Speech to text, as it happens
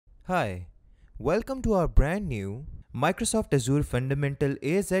Hi, welcome to our brand new Microsoft Azure Fundamental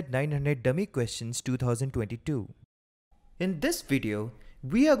AZ-900 Dummy Questions 2022. In this video,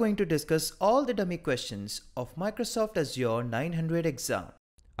 we are going to discuss all the dummy questions of Microsoft Azure 900 exam.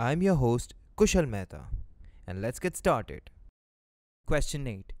 I'm your host Kushal Mehta, and let's get started. Question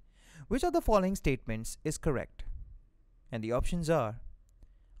 8. Which of the following statements is correct? And the options are: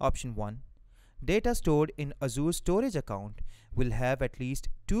 Option 1. Data stored in Azure storage account will have at least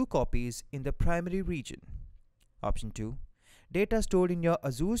 2 copies in the primary region. Option 2. Data stored in your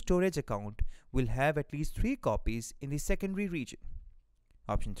Azure storage account will have at least 3 copies in the secondary region.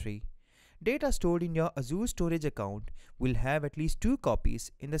 Option 3. Data stored in your Azure storage account will have at least 2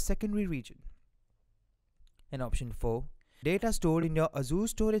 copies in the secondary region. And option 4. Data stored in your Azure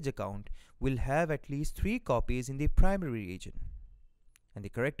storage account will have at least 3 copies in the primary region. And the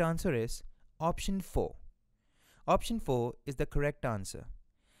correct answer is Option 4. Option 4 is the correct answer.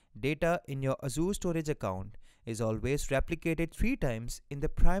 Data in your Azure storage account is always replicated 3 times in the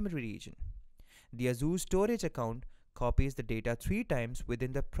primary region. The Azure storage account copies the data 3 times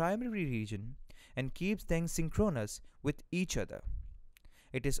within the primary region and keeps things synchronous with each other.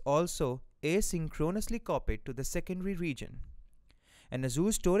 It is also asynchronously copied to the secondary region. An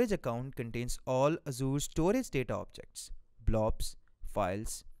Azure storage account contains all Azure storage data objects, blobs,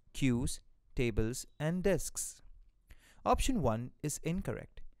 files, queues, tables, and disks. Option 1 is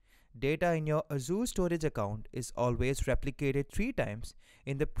incorrect. Data in your Azure storage account is always replicated 3 times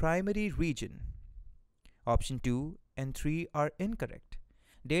in the primary region. Option 2 and 3 are incorrect.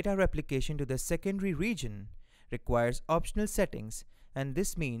 Data replication to the secondary region requires optional settings, and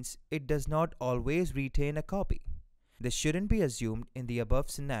this means it does not always retain a copy. This shouldn't be assumed in the above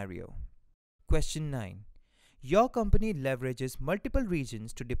scenario. Question 9. Your company leverages multiple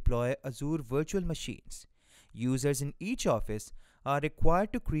regions to deploy Azure virtual machines. Users in each office are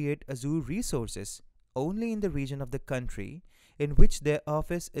required to create Azure resources only in the region of the country in which their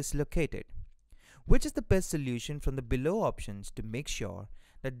office is located. Which is the best solution from the below options to make sure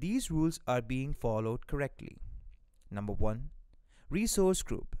that these rules are being followed correctly? Number 1. Resource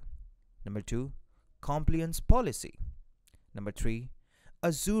group. Number 2. Compliance policy. Number 3.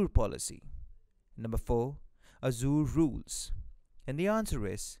 Azure policy. Number 4. Azure rules. And the answer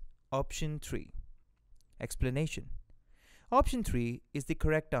is Option 3. Explanation. Option 3 is the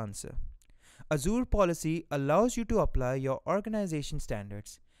correct answer. Azure policy allows you to apply your organization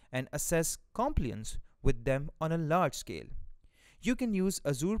standards and assess compliance with them on a large scale. You can use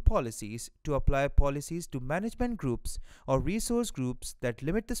Azure policies to apply policies to management groups or resource groups that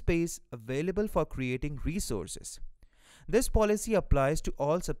limit the space available for creating resources. This policy applies to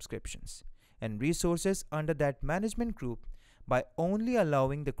all subscriptions and resources under that management group by only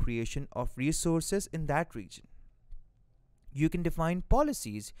allowing the creation of resources in that region. You can define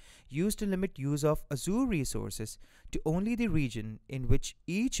policies used to limit use of Azure resources to only the region in which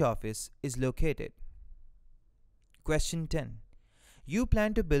each office is located. Question 10. You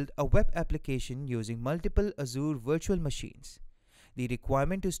plan to build a web application using multiple Azure virtual machines. The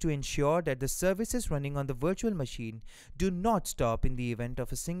requirement is to ensure that the services running on the virtual machine do not stop in the event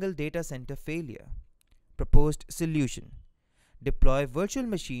of a single data center failure. Proposed solution. Deploy virtual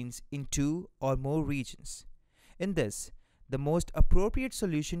machines in 2 or more regions. In this, the most appropriate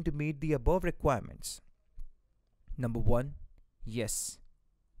solution to meet the above requirements. Number 1, yes.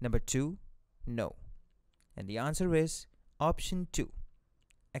 Number 2, no. And the answer is Option 2.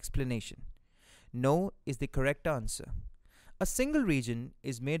 Explanation. No is the correct answer. A single region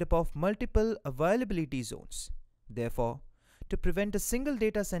is made up of multiple availability zones. Therefore, to prevent a single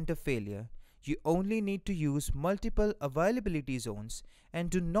data center failure, you only need to use multiple availability zones and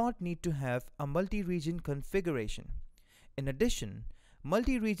do not need to have a multi-region configuration. In addition,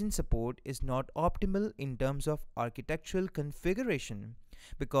 multi-region support is not optimal in terms of architectural configuration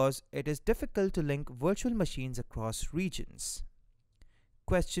because it is difficult to link virtual machines across regions.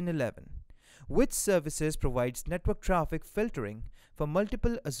 Question 11. Which services provides network traffic filtering for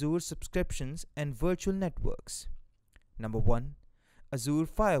multiple Azure subscriptions and virtual networks? Number 1. Azure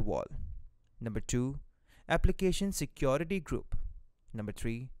Firewall. Number 2. Application Security Group. Number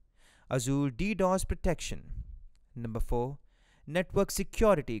 3. Azure DDoS Protection. Number 4. Network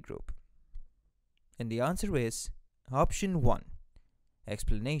Security Group. And the answer is Option 1.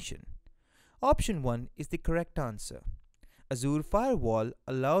 Explanation. Option 1 is the correct answer. Azure Firewall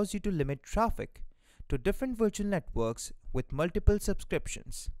allows you to limit traffic to different virtual networks with multiple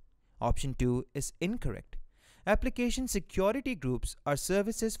subscriptions. Option 2 is incorrect. Application security groups are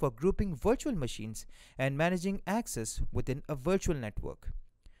services for grouping virtual machines and managing access within a virtual network.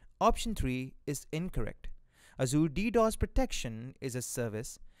 Option 3 is incorrect. Azure DDoS Protection is a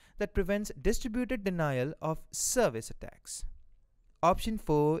service that prevents distributed denial of service attacks. Option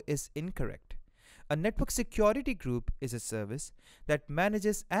 4 is incorrect. A network security group is a service that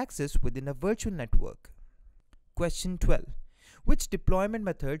manages access within a virtual network. Question 12. Which deployment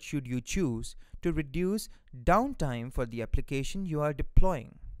method should you choose to reduce downtime for the application you are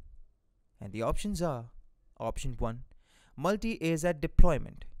deploying? And the options are: Option 1, multi-AZ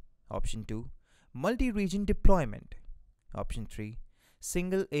deployment. Option 2, multi-region deployment. Option 3,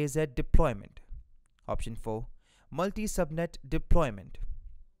 single AZ deployment. Option 4, multi-subnet deployment.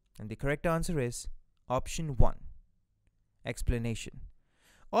 And the correct answer is Option 1. Explanation.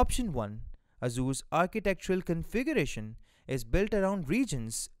 Option 1, Azure's architectural configuration is built around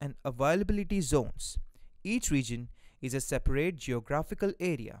regions and availability zones. Each region is a separate geographical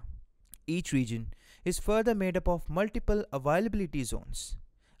area. Each region is further made up of multiple availability zones.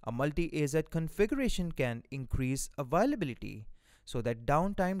 A multi-AZ configuration can increase availability so that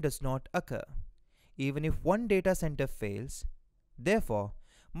downtime does not occur, even if one data center fails. Therefore,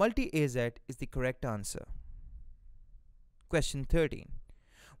 multi-AZ is the correct answer. Question 13.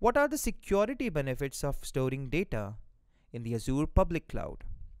 What are the security benefits of storing data in the Azure public cloud?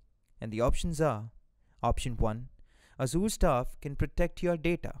 And the options are: Option 1, Azure staff can protect your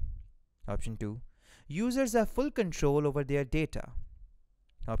data. Option 2, users have full control over their data.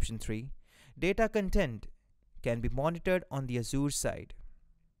 Option 3, data content can be monitored on the Azure side.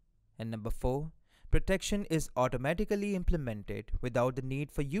 And number 4, protection is automatically implemented without the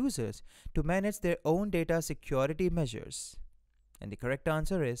need for users to manage their own data security measures. And the correct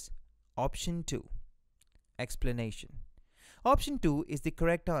answer is Option 2. Explanation. Option 2 is the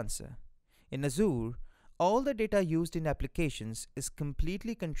correct answer. In Azure, all the data used in applications is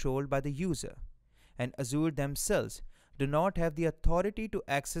completely controlled by the user, and Azure themselves do not have the authority to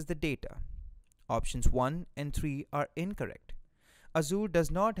access the data. Options 1 and 3 are incorrect. Azure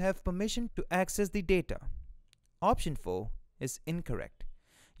does not have permission to access the data. Option 4 is incorrect.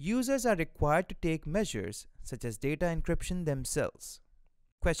 Users are required to take measures such as data encryption themselves.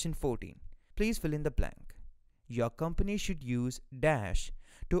 Question 14. Please fill in the blank. Your company should use dash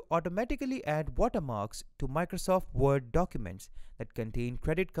to automatically add watermarks to Microsoft Word documents that contain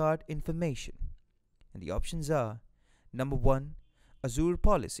credit card information. And the options are: Number 1, Azure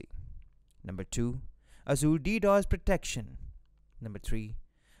policy. Number 2, Azure DDoS protection. Number 3,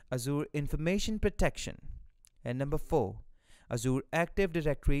 Azure information protection. And number 4, Azure Active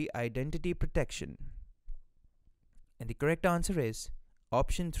Directory identity protection. And the correct answer is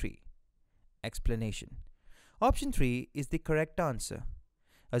Option 3. Explanation. Option 3 is the correct answer.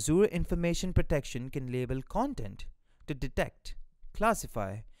 Azure Information Protection can label content to detect,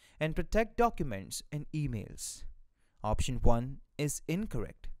 classify, and protect documents and emails. Option 1 is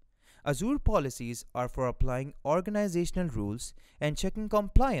incorrect. Azure policies are for applying organizational rules and checking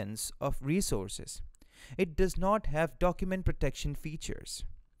compliance of resources. It does not have document protection features.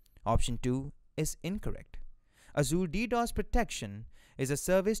 Option 2 is incorrect. Azure DDoS protection is a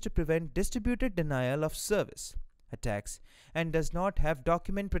service to prevent distributed denial of service attacks and does not have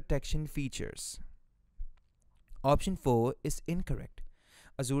document protection features. Option 4 is incorrect.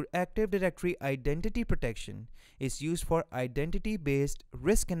 Azure Active Directory Identity Protection is used for identity-based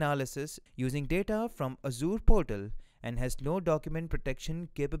risk analysis using data from Azure portal and has no document protection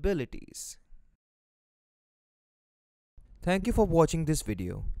capabilities. Thank you for watching this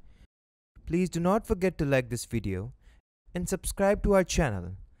video. Please do not forget to like this video and subscribe to our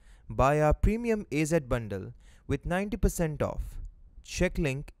channel. Buy our premium AZ bundle with 90% off. Check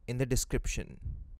link in the description.